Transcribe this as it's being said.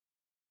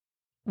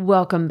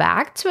Welcome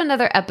back to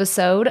another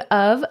episode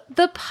of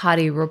the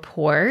Potty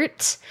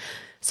Report.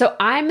 So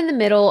I'm in the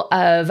middle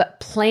of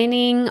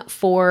planning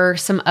for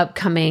some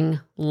upcoming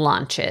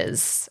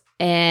launches.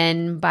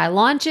 And by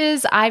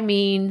launches, I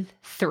mean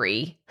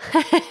 3.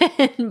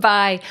 And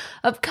by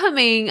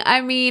upcoming,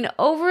 I mean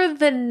over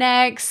the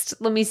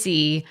next,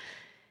 7-8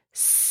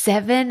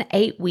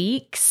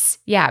 weeks.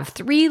 Yeah, I have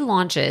 3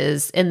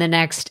 launches in the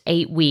next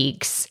 8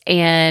 weeks.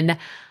 And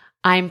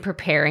I'm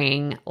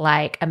preparing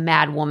like a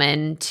mad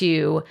woman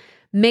to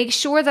make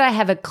sure that I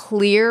have a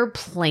clear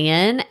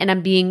plan and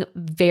I'm being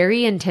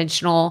very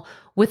intentional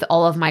with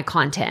all of my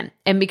content.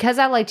 And because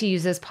I like to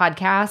use this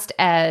podcast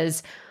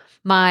as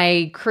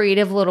my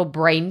creative little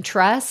brain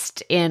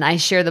trust, and I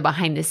share the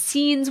behind the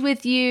scenes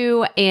with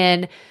you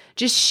and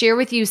just share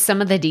with you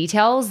some of the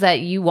details that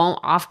you won't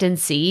often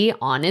see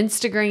on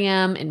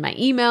Instagram, in my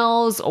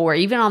emails, or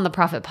even on the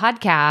Profit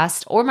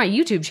Podcast or my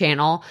YouTube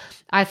channel,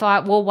 I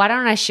thought, well, why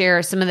don't I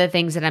share some of the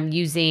things that I'm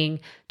using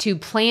to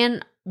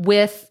plan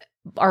with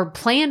or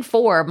plan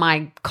for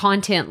my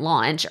content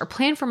launch or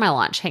plan for my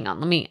launch. Hang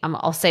on,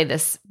 I'll say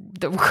this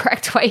the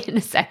correct way in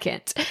a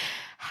second.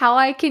 How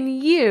I can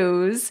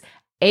use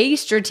a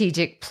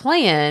strategic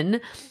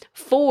plan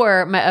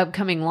for my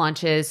upcoming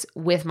launches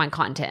with my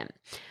content.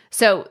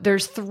 So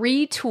there's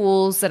 3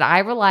 tools that I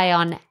rely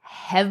on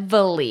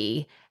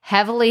heavily,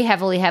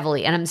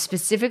 and I'm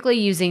specifically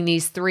using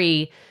these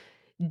 3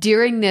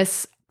 during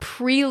this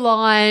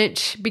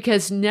pre-launch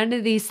because none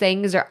of these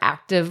things are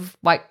active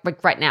like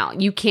right now.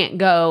 You can't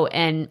go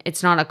and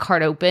it's not a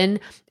cart open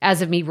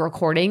as of me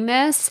recording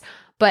this,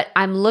 but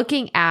I'm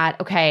looking at,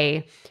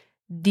 okay,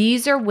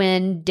 these are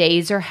when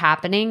days are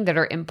happening that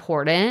are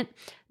important.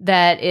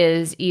 That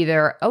is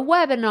either a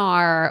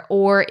webinar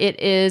or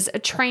it is a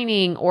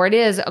training or it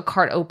is a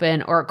cart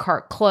open or a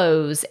cart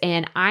close.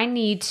 And I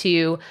need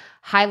to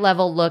high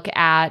level look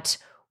at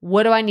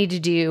what do I need to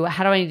do?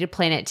 How do I need to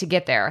plan it to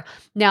get there?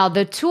 Now,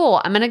 the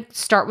tool, I'm going to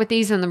start with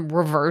these in the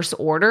reverse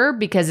order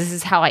because this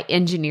is how I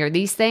engineer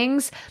these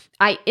things.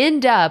 I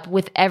end up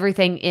with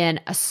everything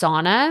in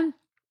Asana.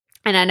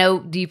 And I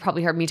know you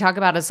probably heard me talk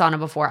about Asana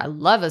before. I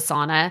love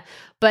Asana,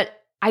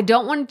 but I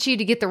don't want you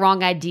to get the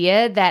wrong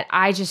idea that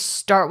I just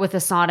start with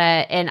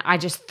Asana and I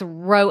just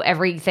throw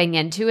everything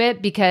into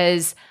it,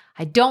 because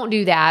I don't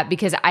do that,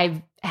 because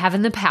I have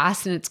in the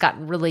past and it's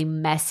gotten really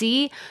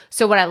messy.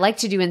 So what I like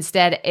to do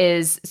instead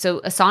is, so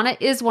Asana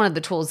is one of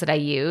the tools that I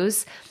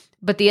use,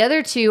 but the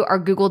other 2 are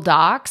Google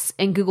Docs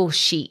and Google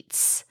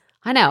Sheets.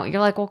 I know, you're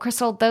like, well,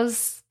 Crystal,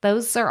 those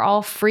are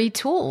all free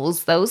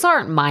tools. Those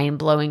aren't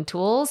mind-blowing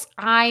tools.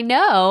 I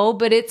know,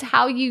 but it's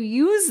how you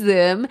use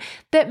them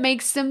that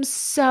makes them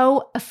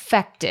so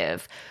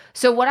effective.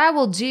 So what I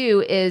will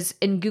do is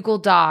in Google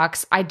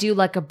Docs, I do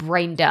like a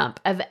brain dump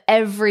of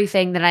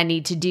everything that I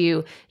need to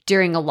do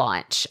during a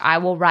launch. I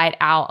will write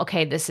out,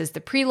 okay, this is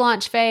the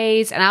pre-launch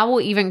phase, and I will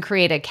even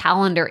create a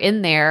calendar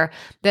in there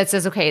that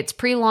says, okay, it's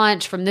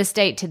pre-launch from this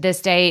date to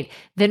this date.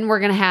 Then we're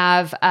going to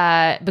have,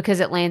 because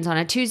it lands on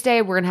a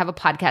Tuesday, we're going to have a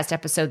podcast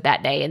episode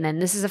that day. And then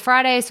this is a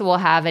Friday, so we'll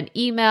have an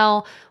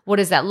email. What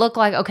does that look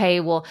like? Okay,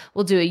 we'll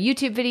do a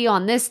YouTube video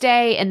on this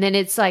day. And then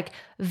it's like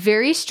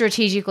very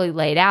strategically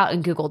laid out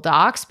in Google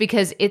Docs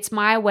because it's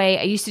my way.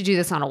 I used to do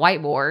this on a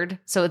whiteboard.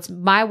 So it's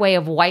my way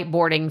of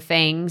whiteboarding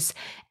things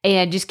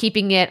and just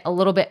keeping it a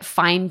little bit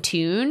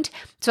fine-tuned.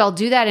 So I'll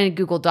do that in a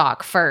Google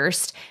Doc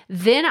first.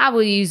 Then I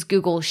will use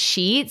Google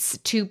Sheets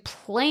to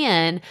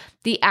plan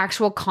the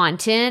actual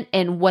content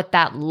and what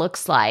that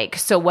looks like.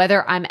 So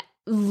whether I'm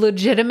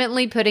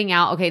legitimately putting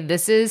out, okay,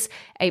 this is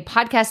a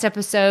podcast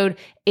episode,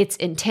 its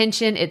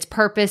intention, its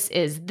purpose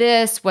is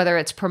this, whether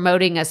it's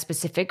promoting a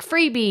specific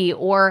freebie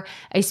or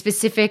a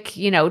specific,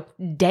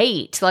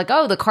 date, like,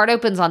 oh, the cart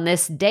opens on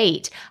this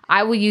date.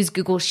 I will use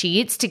Google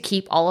Sheets to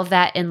keep all of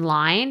that in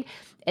line.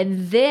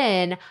 And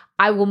then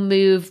I will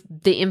move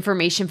the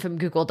information from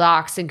Google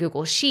Docs and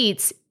Google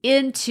Sheets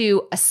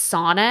into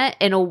Asana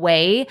in a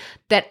way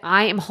that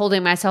I am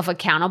holding myself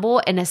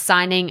accountable and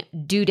assigning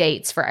due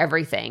dates for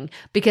everything.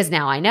 Because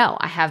now I know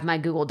I have my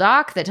Google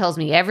Doc that tells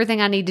me everything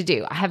I need to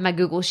do. I have my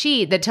Google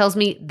Sheet that tells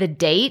me the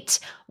date,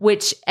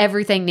 which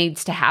everything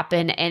needs to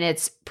happen and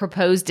its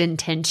proposed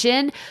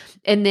intention.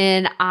 And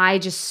then I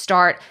just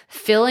start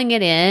filling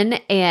it in.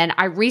 And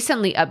I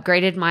recently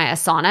upgraded my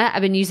Asana.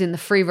 I've been using the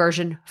free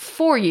version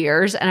for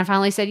years. And I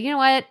finally said, you know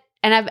what?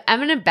 And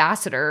I'm an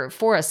ambassador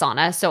for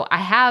Asana. So I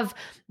have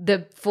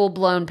the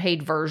full-blown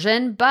paid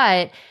version,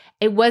 but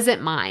it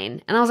wasn't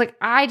mine. And I was like,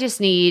 I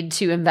just need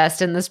to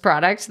invest in this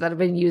product that I've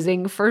been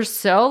using for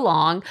so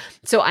long.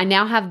 So I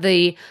now have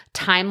the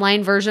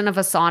timeline version of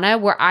Asana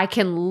where I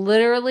can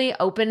literally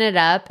open it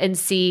up and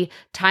see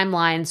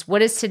timelines.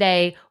 What is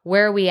today?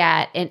 Where are we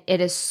at? And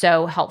it is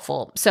so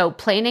helpful. So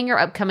planning your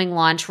upcoming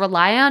launch,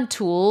 rely on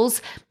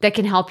tools that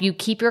can help you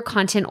keep your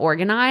content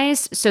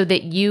organized so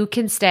that you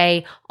can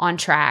stay on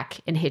track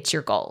and hit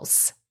your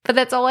goals. But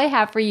that's all I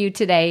have for you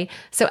today.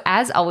 So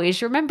as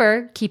always,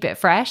 remember, keep it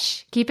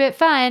fresh, keep it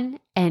fun,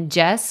 and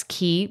just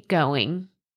keep going.